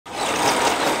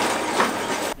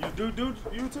Do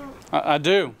YouTube? I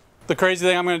do. The crazy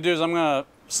thing I'm going to do is I'm going to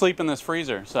sleep in this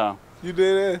freezer, so. You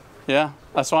did it? Yeah,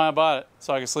 that's why I bought it,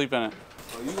 so I can sleep in it.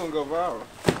 Oh, you gonna go viral.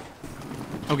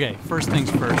 Okay, first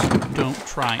things first, don't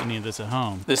try any of this at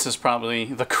home. This is probably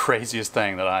the craziest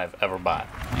thing that I've ever bought.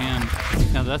 And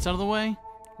now that that's out of the way,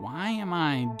 why am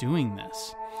I doing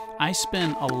this? I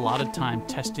spend a lot of time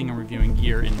testing and reviewing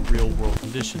gear in real-world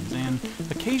conditions, and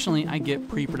occasionally I get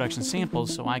pre-production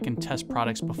samples so I can test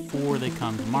products before they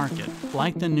come to market.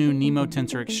 Like the new Nemo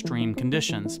Tensor Extreme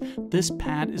Conditions, this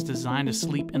pad is designed to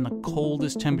sleep in the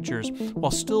coldest temperatures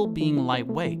while still being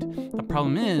lightweight. The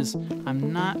problem is,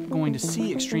 I'm not going to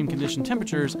see extreme condition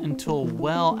temperatures until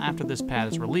well after this pad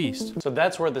is released. So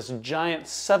that's where this giant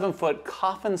 7-foot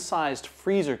coffin-sized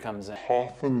freezer comes in.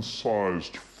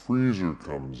 Coffin-sized freezer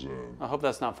comes in. I hope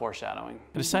that's not foreshadowing.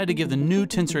 I decided to give the new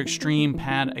Tensor Extreme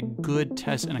pad a good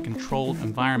test in a controlled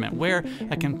environment where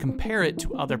I can compare it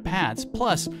to other pads.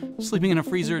 Plus, sleeping in a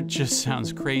freezer just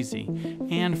sounds crazy,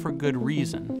 and for good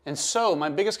reason. And so my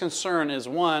biggest concern is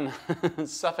 1,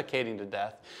 suffocating to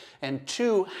death, and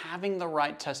 2, having the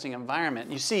right testing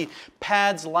environment. You see,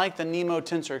 pads like the Nemo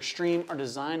Tensor Extreme are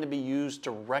designed to be used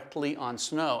directly on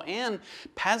snow, and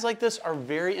pads like this are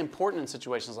very important in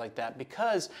situations like that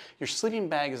because your sleeping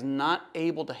bag is not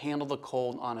able to handle the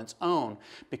cold on its own,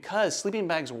 because sleeping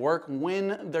bags work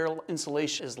when their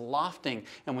insulation is lofting,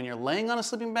 and when you're laying on a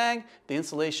sleeping bag, the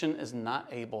insulation is not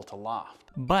able to loft.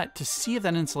 But to see if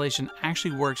that insulation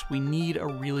actually works, we need a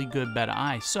really good bed of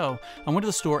ice. So I went to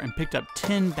the store and picked up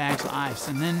 10 bags of ice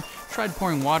and then tried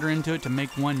pouring water into it to make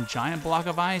one giant block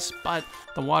of ice, but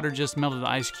the water just melted the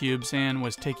ice cubes and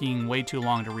was taking way too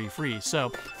long to refreeze.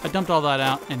 So I dumped all that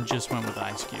out and just went with the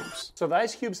ice cubes. So the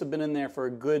ice cubes have been in there for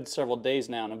a good several days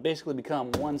now and have basically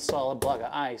become one solid block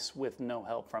of ice with no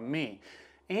help from me.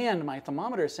 And my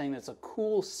thermometer is saying it's a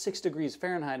cool 6 degrees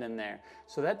Fahrenheit in there.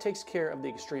 So that takes care of the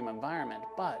extreme environment.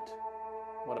 But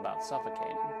what about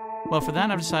suffocating? Well, for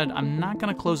that I've decided I'm not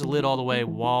going to close the lid all the way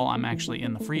while I'm actually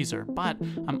in the freezer, but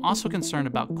I'm also concerned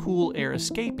about cool air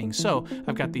escaping. So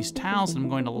I've got these towels that I'm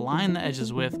going to line the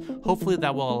edges with. Hopefully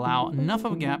that will allow enough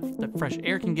of a gap that fresh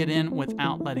air can get in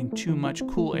without letting too much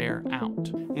cool air out.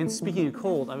 And speaking of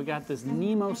cold, I've got this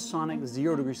Nemo Sonic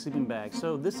 0 degree sleeping bag.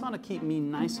 So this ought to keep me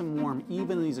nice and warm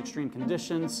even in these extreme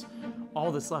conditions. All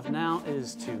that's left now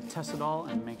is to test it all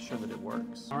and make sure that it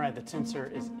works. All right, the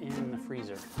Tensor is in the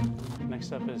freezer.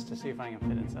 Next up is to see if I can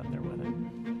fit inside there with it.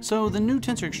 So the new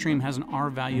Tensor Extreme has an R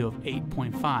value of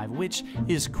 8.5, which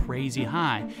is crazy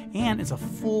high, and it's a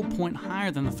full point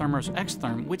higher than the Thermos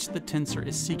Xtherm, which the Tensor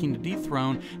is seeking to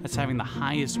dethrone as having the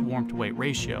highest warmth to weight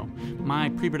ratio. My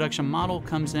pre-production model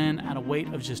comes in at a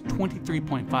weight of just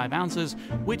 23.5 ounces,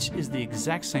 which is the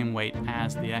exact same weight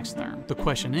as the Xtherm. The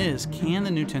question is, can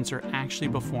the new Tensor actually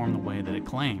perform the way that it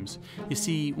claims? You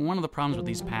see, one of the problems with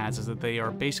these pads is that they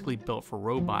are basically built for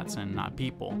robots and not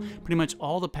people. Pretty much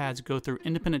all the pads go through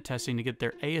independent testing to get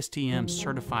their ASTM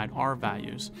certified R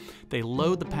values. They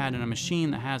load the pad in a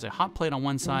machine that has a hot plate on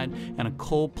one side and a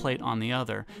cold plate on the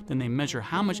other. Then they measure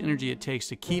how much energy it takes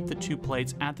to keep the two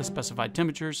plates at the specified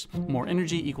temperatures. More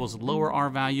energy equals lower R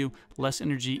value, less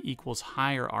energy equals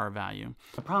higher R value.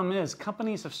 The problem is,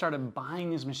 companies have started buying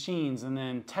these machines and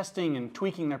then testing and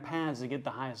tweaking their pads to get the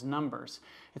highest numbers.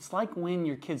 It's like when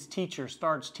your kid's teacher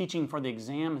starts teaching for the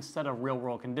exam instead of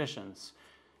real-world conditions.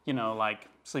 You know, like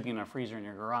sleeping in a freezer in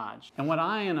your garage. And what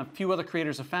I and a few other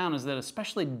creators have found is that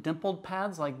especially dimpled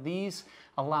pads like these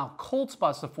allow cold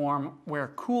spots to form where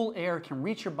cool air can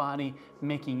reach your body,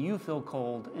 making you feel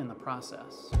cold in the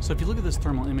process. So if you look at this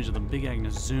thermal image of the Big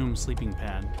Agnes Zoom sleeping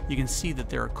pad, you can see that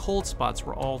there are cold spots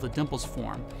where all the dimples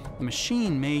form. The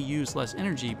machine may use less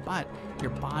energy, but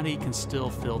your body can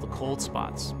still feel the cold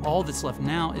spots. All that's left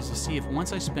now is to see if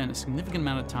once I spend a significant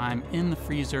amount of time in the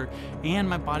freezer and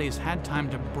my body has had time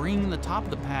to bring the top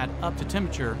of the pad up to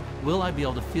temperature, will I be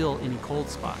able to feel any cold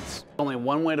spots? Only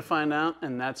one way to find out,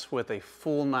 and that's with a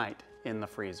full night in the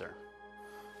freezer.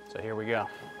 So here we go.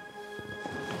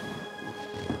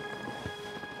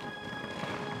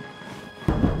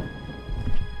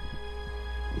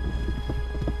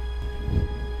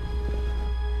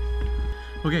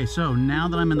 Okay, so now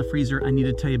that I'm in the freezer, I need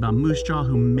to tell you about Moosejaw,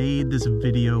 who made this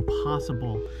video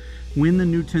possible. When the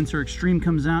new Tensor Extreme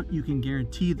comes out, you can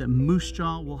guarantee that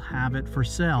Moosejaw will have it for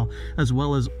sale, as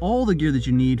well as all the gear that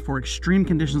you need for extreme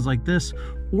conditions like this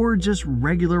or just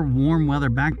regular warm weather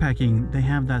backpacking, they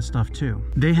have that stuff too.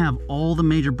 They have all the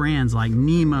major brands like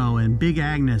Nemo and Big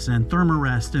Agnes and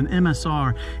Thermarest and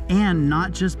MSR, and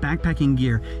not just backpacking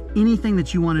gear. Anything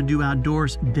that you want to do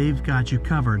outdoors, they've got you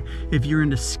covered. If you're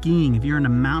into skiing, if you're into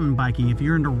mountain biking, if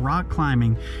you're into rock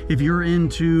climbing, if you're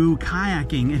into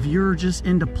kayaking, if you're just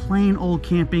into plain old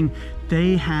camping,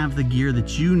 they have the gear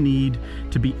that you need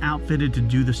to be outfitted to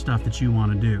do the stuff that you want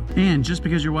to do. And just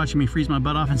because you're watching me freeze my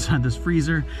butt off inside this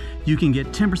freezer, you can get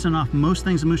 10% off most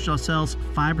things that Moose Jaw sells,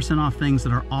 5% off things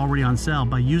that are already on sale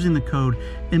by using the code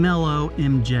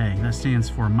MLOMJ. That stands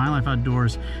for My Life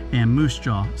Outdoors and Moose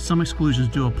Jaw. Some exclusions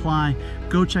do apply.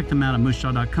 Go check them out at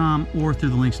moosejaw.com or through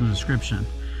the links in the description.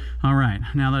 All right,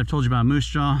 now that I've told you about Moose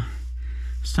Jaw,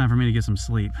 it's time for me to get some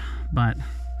sleep. But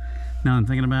now that I'm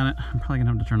thinking about it, I'm probably gonna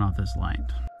have to turn off this light.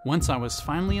 Once I was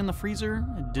finally in the freezer,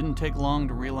 it didn't take long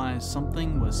to realize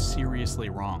something was seriously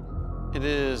wrong. It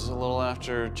is a little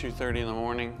after 2:30 in the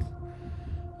morning.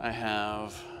 I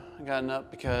have gotten up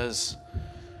because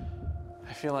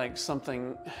I feel like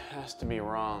something has to be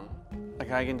wrong.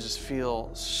 Like I can just feel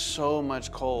so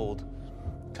much cold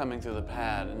coming through the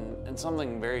pad, and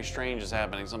something very strange is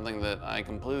happening, something that I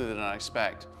completely did not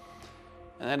expect.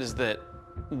 And that is that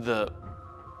the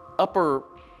upper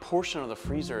portion of the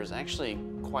freezer is actually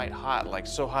quite hot, like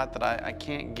so hot that I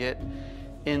can't get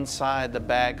inside the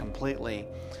bag completely.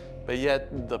 But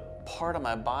yet the part of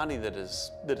my body that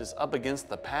is up against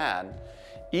the pad,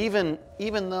 even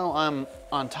though I'm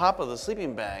on top of the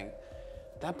sleeping bag,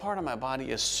 that part of my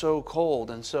body is so cold.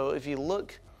 And so if you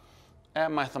look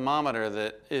at my thermometer,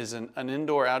 that is an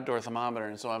indoor-outdoor thermometer,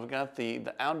 and so I've got the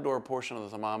outdoor portion of the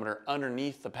thermometer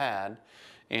underneath the pad,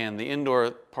 and the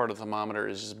indoor part of the thermometer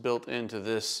is just built into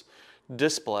this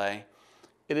display.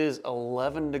 It is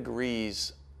 11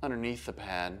 degrees underneath the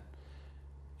pad,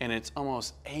 and it's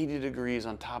almost 80 degrees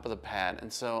on top of the pad.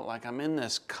 And so like I'm in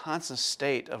this constant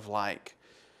state of like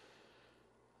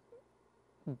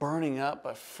burning up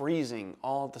but freezing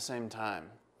all at the same time.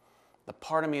 The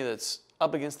part of me that's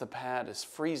up against the pad is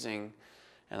freezing,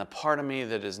 and the part of me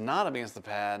that is not up against the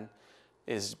pad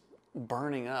is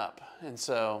burning up. And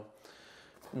so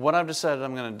what I've decided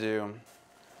I'm gonna do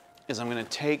is I'm gonna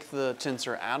take the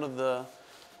Tensor out of the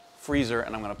freezer,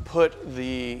 and I'm gonna put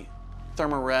the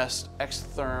Thermarest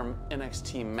X-Therm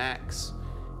NXT Max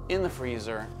in the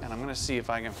freezer, and I'm gonna see if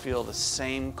I can feel the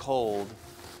same cold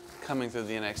coming through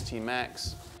the NXT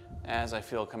Max as I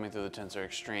feel coming through the Tensor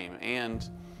Extreme. And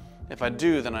if I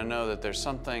do, then I know that there's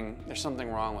something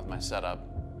wrong with my setup.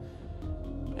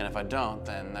 And if I don't,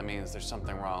 then that means there's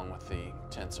something wrong with the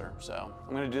Tensor. So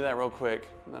I'm gonna do that real quick.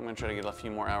 I'm gonna try to get a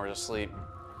few more hours of sleep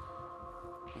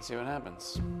and see what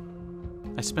happens.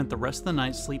 I spent the rest of the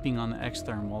night sleeping on the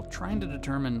X-Therm while trying to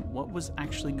determine what was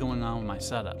actually going on with my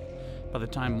setup. By the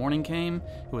time morning came,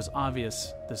 it was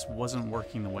obvious this wasn't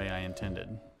working the way I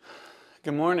intended.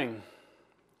 Good morning.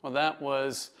 Well, that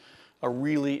was a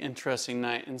really interesting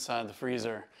night inside the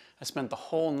freezer. I spent the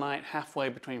whole night halfway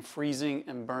between freezing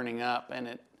and burning up, and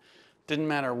it didn't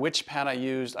matter which pad I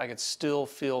used, I could still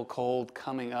feel cold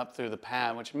coming up through the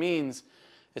pad, which means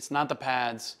it's not the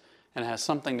pads and it has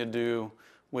something to do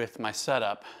with my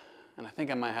setup. And I think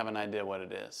I might have an idea what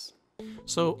it is.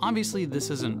 So obviously this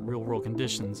isn't real world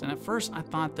conditions, and at first I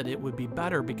thought that it would be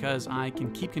better because I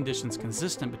can keep conditions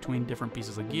consistent between different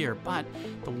pieces of gear, but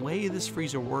the way this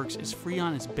freezer works is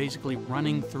Freon is basically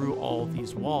running through all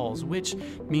these walls, which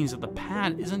means that the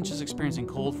pad isn't just experiencing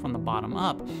cold from the bottom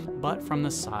up, but from the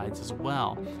sides as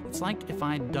well. It's like if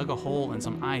I dug a hole in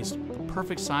some ice, the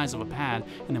perfect size of a pad,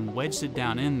 and then wedged it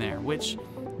down in there, which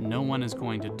no one is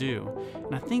going to do.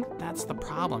 And I think that's the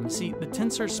problem. See, the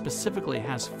Tensor specifically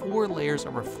has 4 layers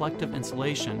of reflective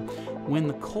insulation. When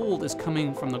the cold is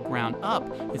coming from the ground up,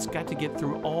 it's got to get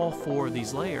through all 4 of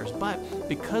these layers. But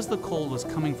because the cold was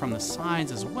coming from the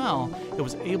sides as well, it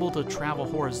was able to travel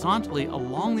horizontally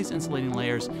along these insulating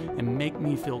layers and make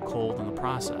me feel cold in the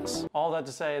process. All that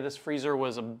to say, this freezer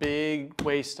was a big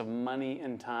waste of money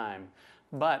and time.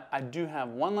 But I do have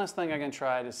one last thing I can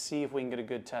try to see if we can get a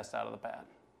good test out of the pad.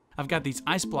 I've got these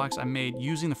ice blocks I made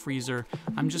using the freezer.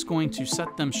 I'm just going to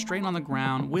set them straight on the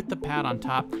ground with the pad on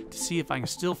top to see if I can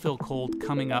still feel cold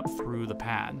coming up through the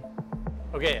pad.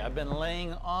 Okay, I've been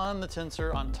laying on the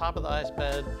Tensor on top of the ice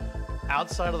bed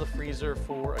outside of the freezer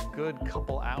for a good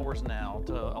couple hours now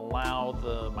to allow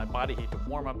my body heat to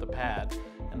warm up the pad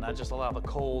and not just allow the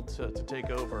cold to take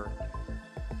over.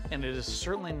 And it is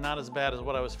certainly not as bad as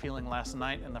what I was feeling last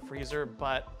night in the freezer,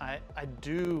 but I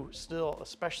do still,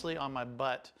 especially on my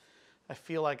butt, I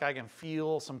feel like I can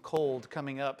feel some cold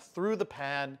coming up through the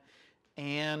pad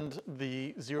and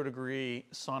the 0 degree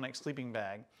Sonic sleeping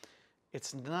bag.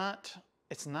 It's not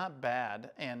it's not bad.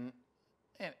 And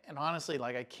honestly,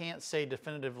 like, I can't say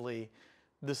definitively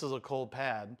this is a cold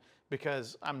pad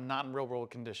because I'm not in real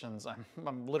world conditions.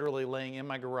 I'm literally laying in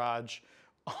my garage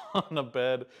on a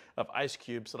bed of ice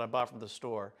cubes that I bought from the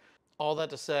store. All that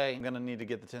to say, I'm gonna need to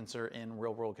get the Tensor in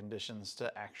real world conditions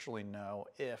to actually know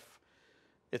if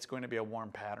it's going to be a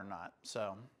warm pad or not.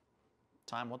 So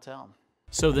time will tell.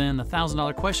 So then the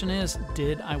 $1,000 question is,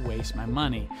 did I waste my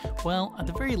money? Well, at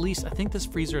the very least, I think this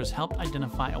freezer has helped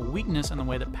identify a weakness in the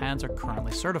way that pads are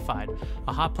currently certified.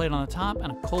 A hot plate on the top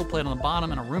and a cold plate on the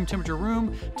bottom in a room temperature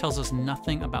room tells us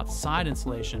nothing about side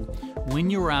insulation. When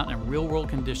you are out in real world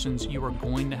conditions, you are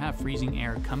going to have freezing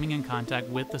air coming in contact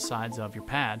with the sides of your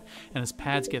pad. And as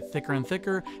pads get thicker and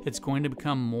thicker, it's going to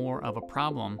become more of a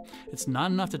problem. It's not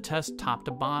enough to test top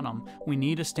to bottom. We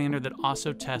need a standard that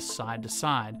also tests side to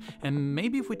side. And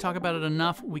maybe if we talk about it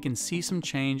enough, we can see some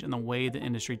change in the way the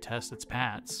industry tests its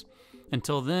pads.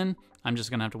 Until then, I'm just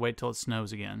gonna have to wait till it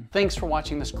snows again. Thanks for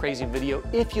watching this crazy video.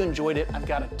 If you enjoyed it, I've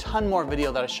got a ton more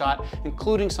video that I shot,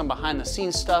 including some behind the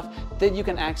scenes stuff that you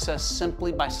can access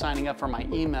simply by signing up for my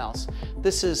emails.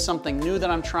 This is something new that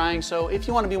I'm trying, so if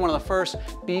you wanna be one of the first,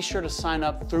 be sure to sign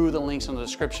up through the links in the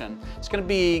description. It's gonna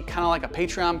be kind of like a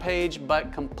Patreon page,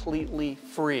 but completely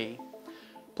free.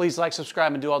 Please like,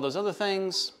 subscribe, and do all those other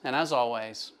things. And as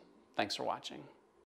always, thanks for watching.